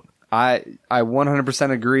for you. I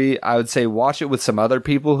 100% agree. I would say watch it with some other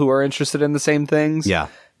people who are interested in the same things. Yeah.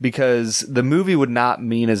 Because the movie would not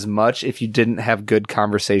mean as much if you didn't have good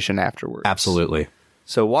conversation afterwards. Absolutely.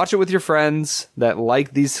 So watch it with your friends that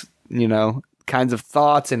like these, kinds of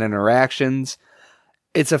thoughts and interactions.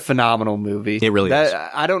 It's a phenomenal movie. It really is.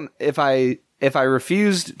 If I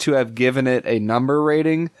refused to have given it a number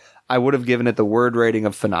rating, I would have given it the word rating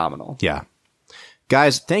of phenomenal. Yeah.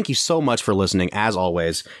 Guys, thank you so much for listening, as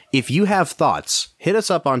always. If you have thoughts, hit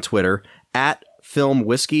us up on Twitter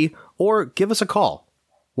 @FilmWhiskey or give us a call.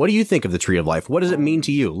 What do you think of the Tree of Life? What does it mean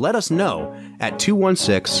to you? Let us know at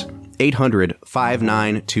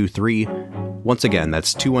 216-800-5923. Once again,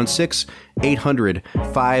 that's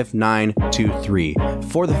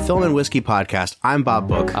 216-800-5923. For the Film and Whiskey Podcast, I'm Bob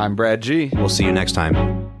Book. I'm Brad G. We'll see you next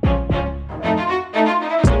time.